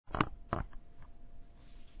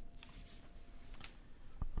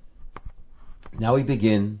Now we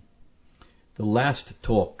begin the last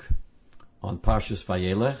talk on Parshas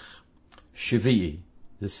Vayeilech, Shvi'i,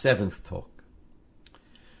 the seventh talk.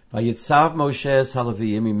 Vayitzav Moshe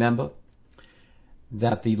Halaviyim. Remember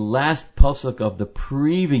that the last pasuk of the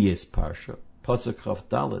previous parsha, pasuk Chaf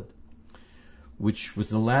Daled, which was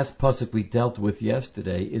the last pasuk we dealt with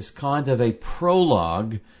yesterday, is kind of a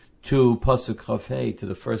prologue to pasuk Chaf Hei, to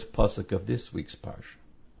the first pasuk of this week's parsha,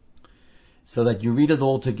 so that you read it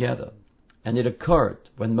all together. And it occurred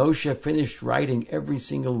when Moshe finished writing every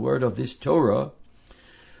single word of this Torah.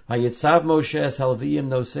 Vayitzav Moshe Halaviyim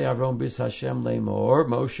nosei Aron bis Hashem leimor.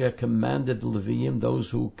 Moshe commanded the Leviim, those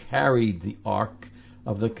who carried the ark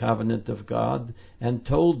of the covenant of God, and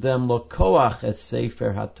told them, Lokoach et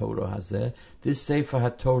Sefer HaTorah hazeh. This Sefer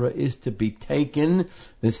HaTorah is to be taken,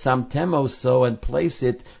 v'samtem so, and place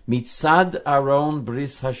it mitzad Aron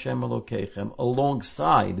bris Hashem Elokeichem,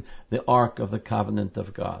 alongside the ark of the covenant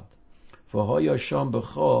of God. V'hoyosham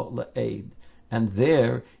b'cho le'ed, and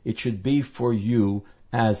there it should be for you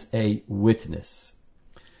as a witness.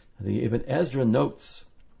 The Ibn Ezra notes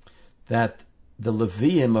that the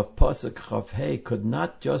Leviim of Pasuk Chaf Hei could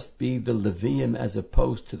not just be the Leviim as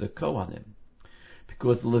opposed to the Kohanim,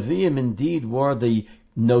 because the Leviim indeed were the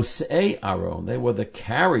Nosei Aron, they were the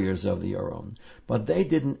carriers of the Aron, but they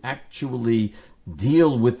didn't actually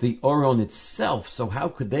deal with the Aron itself, so how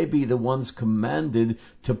could they be the ones commanded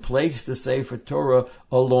to place the Sefer Torah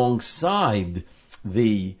alongside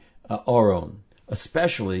the Aron?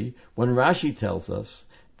 Especially when Rashi tells us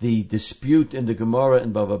the dispute in the Gemara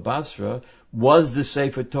in Bava Basra, was the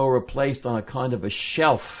Sefer Torah placed on a kind of a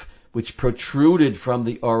shelf which protruded from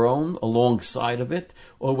the Aron alongside of it,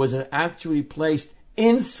 or was it actually placed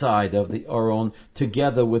inside of the Aron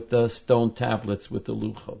together with the stone tablets with the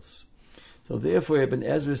luchos? So therefore Ibn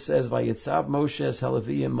Ezra says Vayitzav Moshe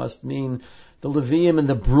Halaviyim must mean the Leviim in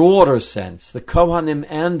the broader sense, the Kohanim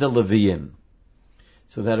and the Leviim,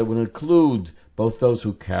 so that it would include both those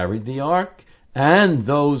who carried the ark and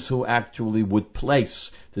those who actually would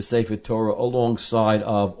place the Sefer Torah alongside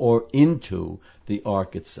of or into the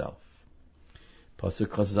ark itself. Pasuk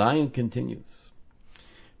Chazayin continues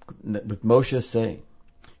with Moshe saying,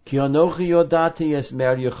 Ki anochi yodati es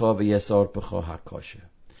mer yecho v'yesor pecho hakosher.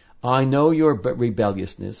 I know your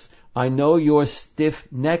rebelliousness. I know your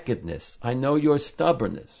stiff-neckedness. I know your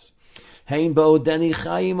stubbornness. When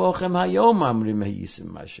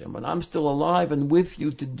I'm still alive and with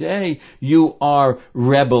you today, you are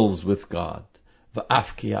rebels with God.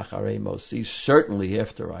 Certainly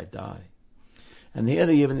after I die. And here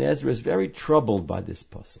the Ibn Ezra is very troubled by this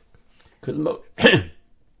pasuk,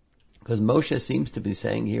 because Moshe seems to be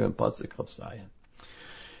saying here in pasuk of Zion,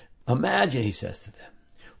 imagine, he says to them,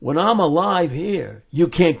 when I'm alive here, you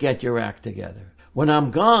can't get your act together. When I'm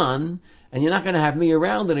gone, and you're not going to have me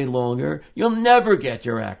around any longer, you'll never get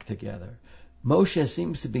your act together. Moshe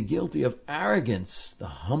seems to be guilty of arrogance. The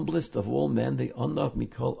humblest of all men, the Anav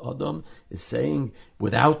Mikol Adam, is saying,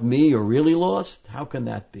 without me you're really lost? How can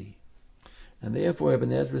that be? And therefore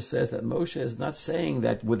Ibn Ezra says that Moshe is not saying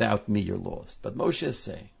that without me you're lost, but Moshe is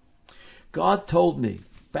saying, God told me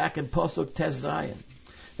back in Pasuk Tes Zayin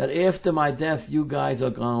that after my death you guys are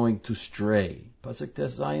going to stray. Pasuk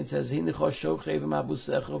Tes Zayin says,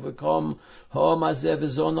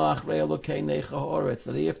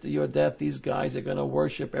 that after your death these guys are going to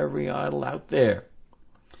worship every idol out there.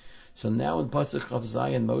 So now in Pasuk of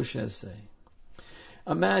Zayin, Moshe is saying,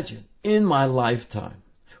 imagine, in my lifetime,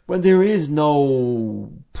 when there is no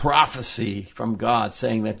prophecy from God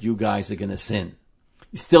saying that you guys are going to sin,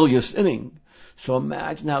 still you're sinning. So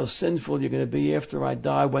imagine how sinful you're going to be after I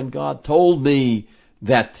die, when God told me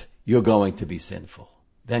that you're going to be sinful.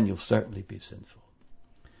 Then you'll certainly be sinful.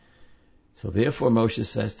 So therefore Moshe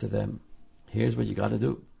says to them, here's what you got to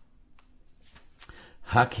do.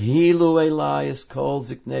 Hakhilu elai is called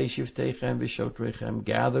ziknei shiftechem v'shotrechem.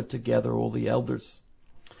 Gather together all the elders,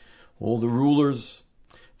 all the rulers.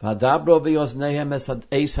 V'hadabro v'yoznehem es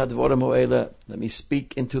hadvorim ho'ele. Let me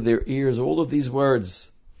speak into their ears all of these words.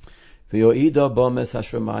 Let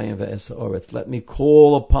me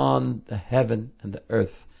call upon the heaven and the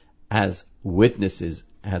earth as witnesses,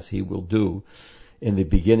 as he will do in the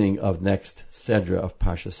beginning of next Sedra of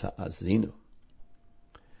Parshas Ha'azinu.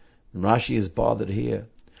 Rashi is bothered here.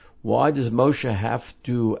 Why does Moshe have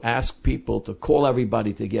to ask people to call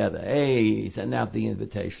everybody together? Hey, send out the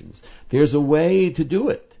invitations. There's a way to do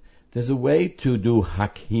it. There's a way to do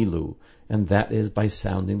Hakhilu, and that is by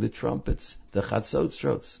sounding the trumpets, the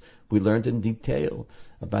Chatzotzros. We learned in detail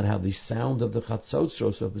about how the sound of the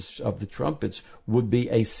Chatzotzros, of the trumpets, would be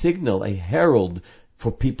a signal, a herald for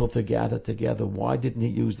people to gather together. Why didn't he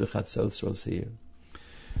use the Chatzotzros here?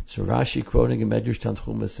 So Rashi, quoting a Medrash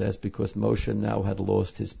Tanchuma, says, because Moshe now had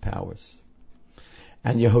lost his powers.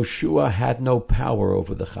 And Yehoshua had no power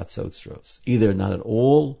over the Chatzotzros, either not at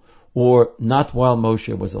all, or not while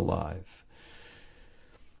Moshe was alive.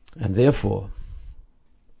 And therefore,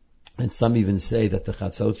 and some even say that the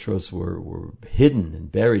Chatzotzros were hidden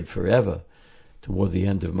and buried forever toward the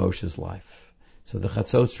end of Moshe's life. So the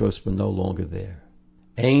Chatzotzros were no longer there.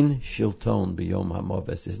 Ein shilton b'yom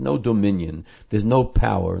ha'moves. There's no dominion. There's no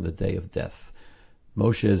power in the day of death.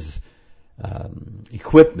 Moshe's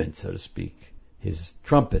equipment, so to speak, his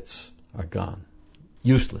trumpets are gone.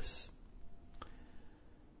 Useless.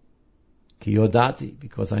 Ki yodati,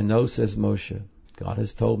 because I know, says Moshe, God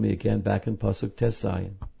has told me again back in Pasuk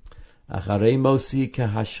Tesayin, Acharei mosi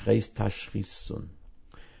kehashreis tashchisun,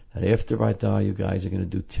 that after I die, you guys are going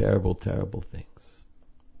to do terrible, terrible things.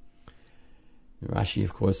 And Rashi,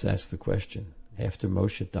 of course, asks the question, after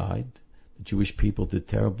Moshe died, the Jewish people did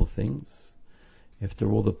terrible things?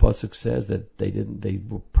 After all, the Pasuk says that they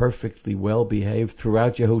were perfectly well behaved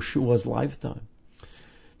throughout Yehoshua's lifetime.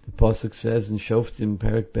 The Pasuk says in Shoftim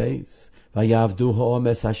Perek Beis, Vayavdu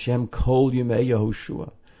ha'omes Hashem kol yimei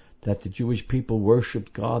Yehoshua, that the Jewish people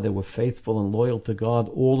worshipped God, they were faithful and loyal to God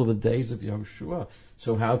all of the days of Yehoshua.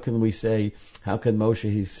 So how can Moshe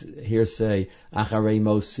here say, Acharei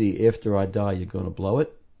mosi, after I die, you're going to blow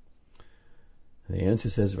it? And the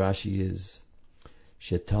answer, says Rashi, is,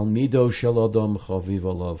 Shetalmido shel Adam chaviv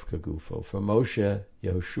olav kagufo. For Moshe,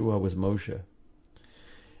 Yehoshua was Moshe.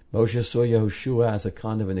 Moshe saw Yehoshua as a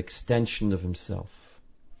kind of an extension of himself.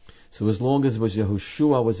 So as long as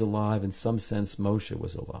Yehoshua was alive, in some sense Moshe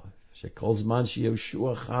was alive. Shekol zman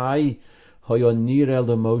sheYehoshua chai hoyo nireh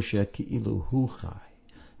leMoshe ki'ilu hu chai.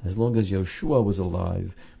 As long as Yehoshua was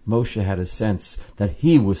alive, Moshe had a sense that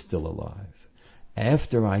he was still alive.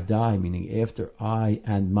 After I die, meaning after I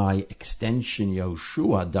and my extension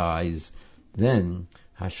Yehoshua dies, then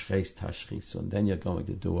hashreis tashchisun, then you're going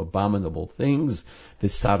to do abominable things.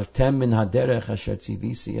 V'sartem min haderech asher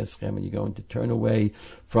tzivisi eschem, and you're going to turn away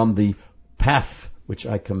from the path which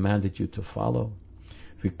I commanded you to follow.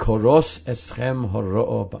 V'koros eschem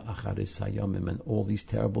horo'o ba'acharis hayomim, and all these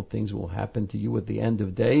terrible things will happen to you at the end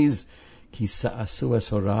of days. Ki sa'asu es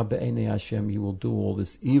hora be'enei Hashem, you will do all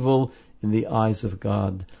this evil in the eyes of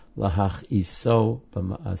God. Lahach iso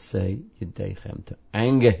b'ma'aseh yedechem, to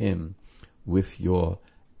anger him with your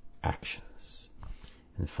actions.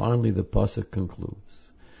 And finally the pasuk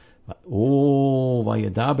concludes, oh,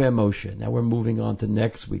 Vayedaber Moshe. Now we're moving on to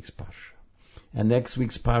next week's parsha. And next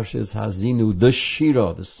week's parsha is Hazinu, the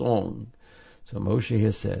Shira, the song. So Moshe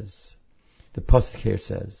here says, the pasuk here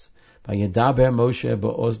says, Vayedaber Moshe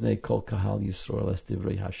ba'oznei kol kahal Yisrael es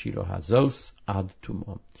divrei hashira hazos ad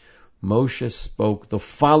tumam. Moshe spoke the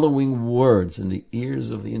following words in the ears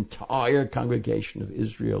of the entire congregation of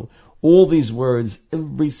Israel. All these words,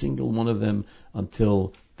 every single one of them,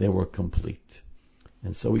 until they were complete.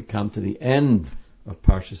 And so we come to the end of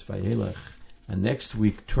Parshas Vayeilech, and next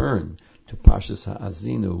week turn to Parshas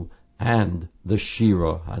Ha'azinu and the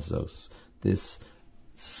Shira Hazos, this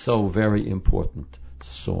so very important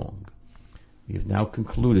song. We have now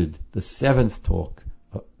concluded the seventh talk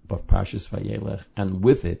of Parshas Vayeilech, and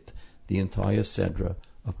with it, the entire Sedra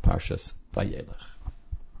of Parshas Vayeilech.